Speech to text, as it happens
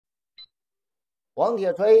王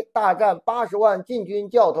铁锤大战80万禁军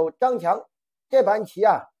教头张强，这盘棋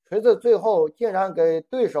啊，锤子最后竟然给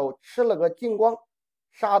对手吃了个精光，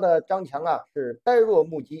杀的张强啊是呆若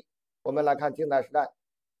木鸡。我们来看近代实战，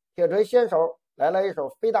铁锤先手来了一手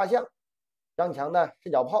飞大象，张强的视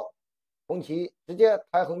角炮，红棋直接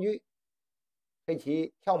抬横车，黑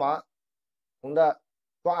棋跳马，红的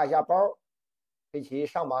抓一下包，黑棋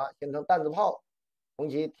上马形成担子炮，红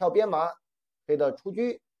棋跳边马，黑的出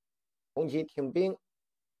车，红棋挺兵，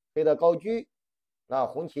黑的高车，那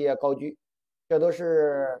红棋也高车，这都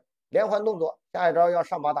是连环动作。下一招要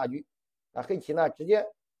上马打车，那黑棋呢直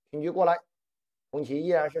接平车过来，红棋依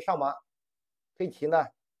然是上马，黑棋呢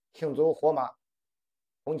挺足活马，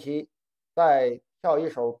红棋再跳一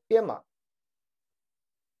手边马，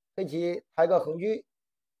黑棋抬个横车，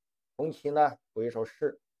红棋呢补一手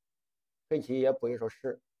士，黑棋也补一手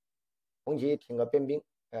士，红棋挺个边兵，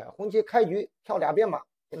红棋开车跳俩边马，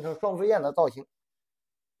形成双飞燕的造型。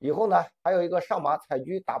以后呢还有一个上马踩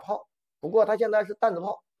车打炮，不过他现在是担子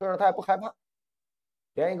炮，所以说他也不害怕，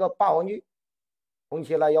连一个霸王车，红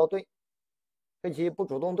棋来邀对，黑棋不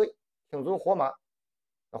主动对，挺足活马，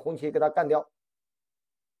那红棋给他干掉，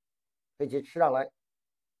黑棋吃上来，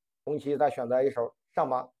红棋再选择一手上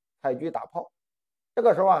马踩车打炮。这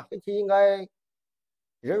个时候啊，黑棋应该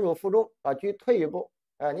忍辱负重，把车退一步，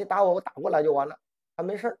你打我，我打过来就完了，他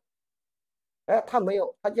没事。他没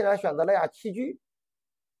有，他竟然选择了呀弃车，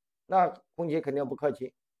那红棋肯定不客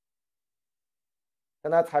气，跟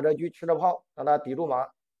他踩着车吃着炮，让他抵住马，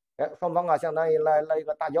双方啊相当于来一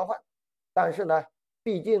个大交换。但是呢，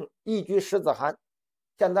毕竟一车十子寒，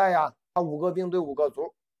现在呀他5个兵对5个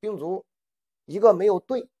卒，兵卒一个没有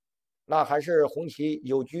对，那还是红棋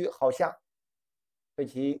有车好下。黑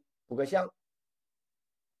棋补个象，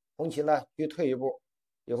红棋呢去退一步，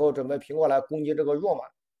以后准备平过来攻击这个弱马，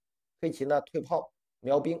黑棋呢退炮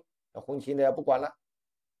瞄兵，红棋呢也不管了，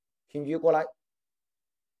平车过来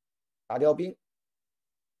打掉兵，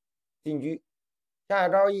进车，下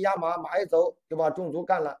一招一压马，马一走就把中卒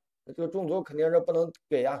干了，这个中卒肯定是不能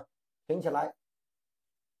给呀，挺起来，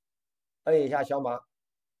摁一下小马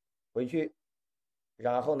回去，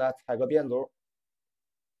然后呢踩个边卒，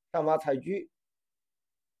上马踩车，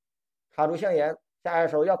卡住象眼，下一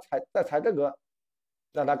手要再踩这个，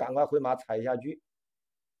让他赶快回马踩一下车，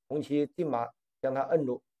红棋进马将他摁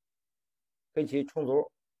住，黑棋冲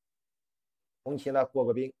卒，红棋呢过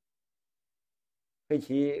个兵，黑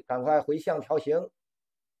棋赶快回象调形，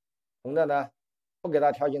红的呢不给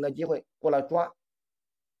他调形的机会，过来抓，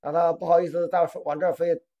让他不好意思再往这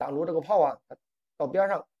飞，挡住这个炮啊，到边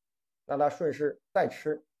上让他顺势再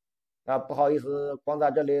吃，不好意思光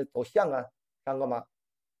在这里走象啊，上个马，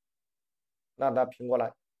让他平过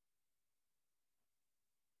来。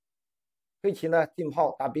黑棋呢进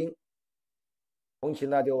炮打兵，红棋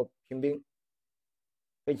呢就平兵，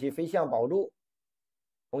黑棋飞象保住，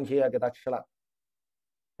红棋也给他吃了，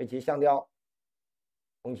黑棋象掉，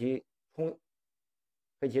红棋冲，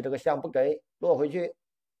黑棋这个象不给落回去，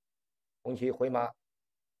红棋回马，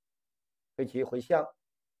黑棋回象，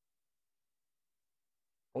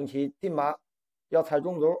红棋进马要踩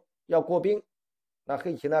中卒，要过兵，那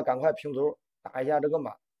黑棋呢赶快平卒打一下这个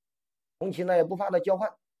马，红棋呢也不怕他交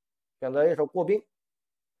换，选择一手过兵，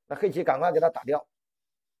那黑棋赶快给他打掉，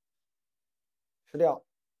吃掉，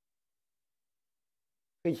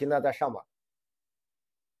黑棋呢再上马，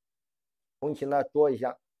红棋呢捉一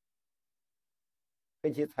下，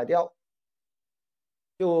黑棋踩掉，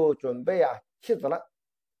就准备啊弃子了，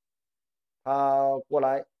他过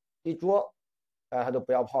来一捉，他就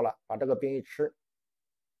不要炮了，把这个兵一吃，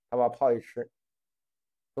他把炮一吃，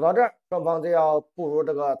走到这儿，双方就要步入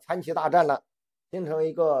这个残棋大战了，形成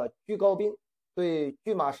一个车高兵对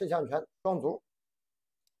车马士象拳双卒。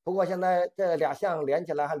不过现在这俩象连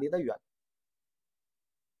起来还离得远，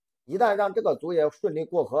一旦让这个卒也顺利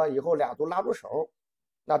过河，以后俩卒拉住手，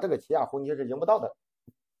那这个棋啊红棋是赢不到的。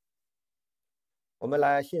我们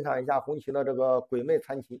来欣赏一下红棋的这个鬼魅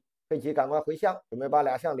残棋，黑棋赶快回象，准备把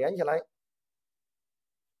俩象连起来，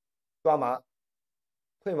抓马，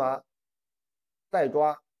退马，再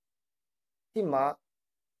抓，进马，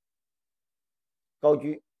高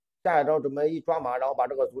车，下一招准备一抓马，然后把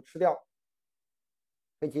这个卒吃掉。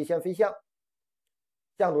黑棋先飞象，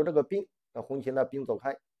象住这个兵，那红棋呢兵走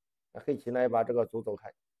开，黑棋呢也把这个卒走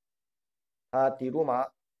开，他抵住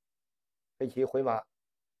马，黑棋回马，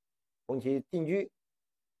红棋进车，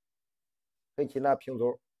黑棋呢平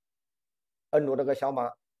卒，摁住这个小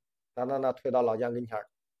马，让他呢退到老将跟前，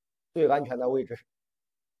最安全的位置。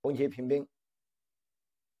红棋平兵，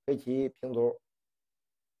黑棋平卒，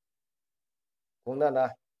红的呢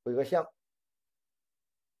回个象，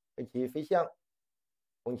黑棋飞象，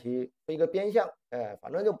红棋飞个边象，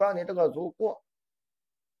反正就不让你这个卒过。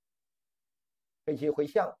黑棋回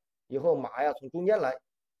象以后，马呀从中间来，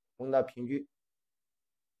红的平车，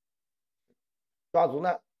抓卒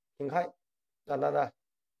呢平开，让他呢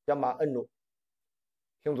将马摁住，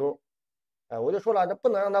平卒。我就说了，这不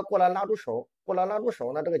能让他过来拉住手，过来拉住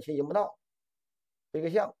手呢，这个棋赢不到。飞个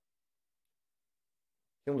象，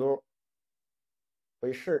平卒，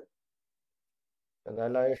回士，现在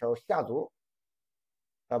来一手下卒。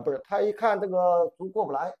不是，他一看这个卒过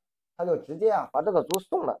不来，他就直接把这个卒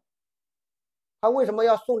送了。他为什么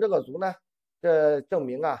要送这个卒呢？这证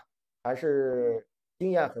明还是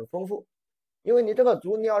经验很丰富。因为你这个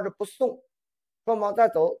卒你要是不送，双方再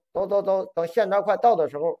走，等线招快到的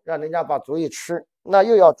时候，让人家把卒一吃，那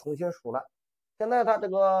又要重新数了。现在他这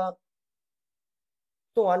个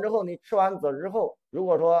送完之后，你吃完子之后，如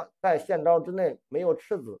果说在线招之内没有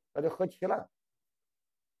吃子，那就和棋了。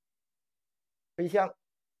飞象，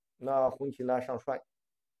那红棋呢上帅，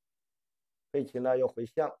黑棋呢又回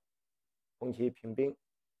象，红棋平兵，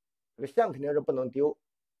这个象肯定是不能丢，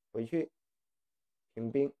回去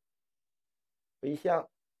平兵，飞象，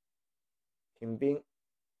平兵，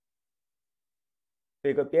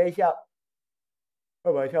这个边象，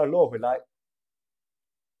二把象落回来，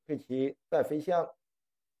黑棋再飞象，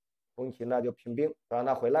红棋呢就平兵，让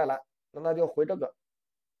他回来了，那就回这个，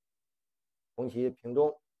红棋平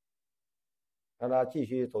中，让他继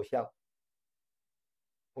续走象，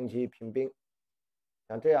红棋平兵，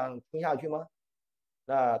想这样冲下去吗？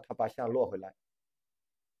那他把象落回来，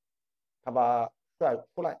他把帅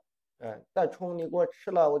出来，再冲你给我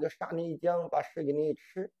吃了，我就杀你一将，把士给你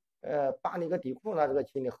吃，扒你个底裤呢，这个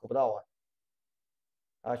棋你合不到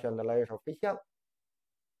选择了一手飞象。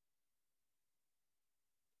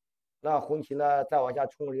那红棋呢再往下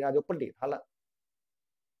冲，人家就不理他了，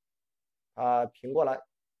平过来，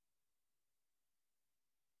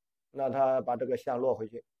那他把这个象落回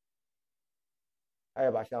去，他也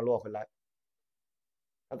把象落回来，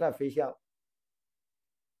他再飞象，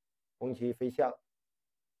红棋飞象，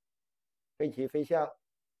黑棋飞象，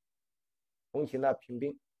红棋呢平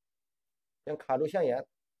兵，先卡住象眼，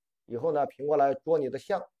以后呢平过来捉你的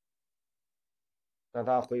象，让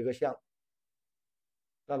他回个象，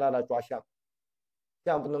让他来抓象，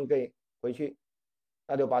象不能给回去，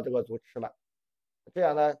那就把这个卒吃了。这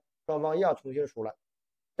样呢，双方又要重新数了。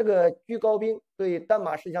这个居高兵对单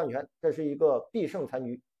马士象权，这是一个必胜残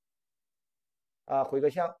局。回个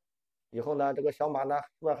象，以后呢，这个小马呢，是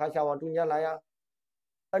不是还想往中间来呀？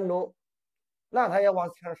摁住，那他也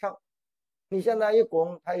往上上。你现在一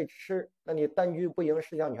拱，他一吃，那你单车不赢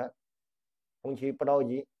士象权。红棋不着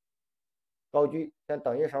急，高车先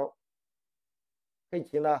等一手。黑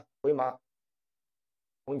棋呢回马，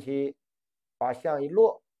红棋把象一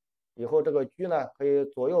落，以后这个车呢可以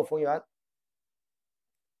左右逢源。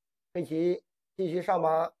黑棋继续上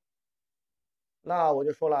马，那我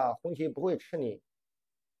就说了，红棋不会吃你。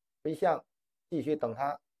飞象继续等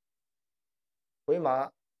他，回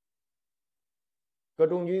马，隔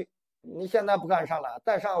中车，你现在不敢上了，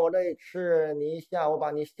再上我这一吃，你一象我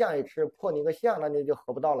把你象一吃，破你个象，那你就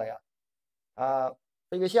合不到了呀。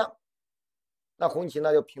飞个象，那红棋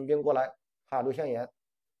呢就平兵过来，卡住象眼。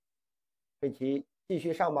黑棋继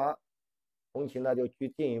续上马，红棋呢就去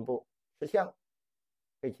进一步吃象，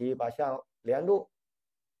黑棋把象连住，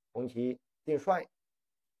红棋进帅，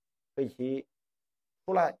黑棋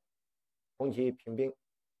出来，红棋平兵。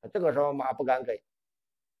这个时候马不敢给，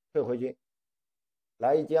退回去，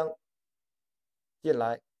来一将进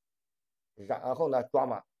来，然后呢抓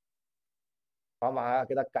马，把马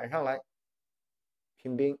给他赶上来，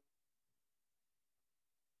平兵。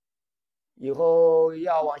以后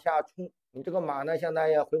要往下冲，你这个马呢现在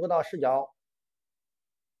也回不到视角，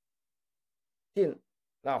进，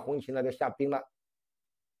那红棋呢就下兵了，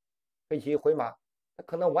黑棋回马，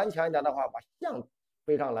可能顽强一点的话，把象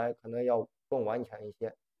飞上来可能要更顽强一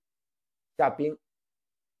些，下兵，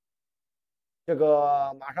这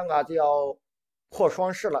个马上就要破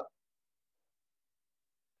双士了，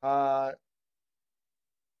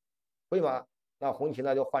回马，那红棋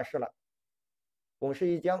呢就换士了，拱士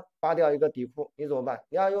一将，扒掉一个底铺，你怎么办？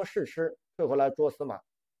你要用士吃，退回来捉死马，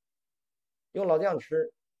用老将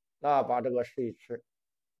吃，那把这个士一吃，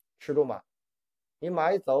吃住马，你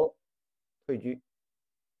马一走，退车，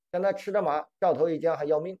现在吃着马，掉头一将还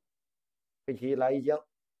要命，黑棋来一将，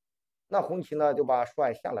那红棋呢就把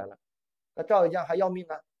帅下来了，那赵一将还要命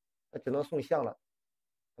啊，那只能送象了，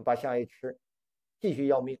把象一吃，继续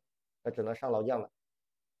要命，那只能上老将了。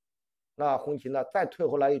那红棋呢再退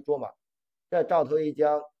回来一捉马，这赵头一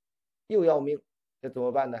将又要命，这怎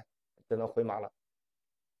么办呢？只能回马了。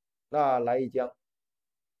那来一将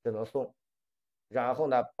只能送，然后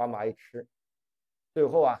呢把马一吃，最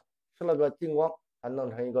后啊吃了个精光，还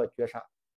弄成一个绝杀。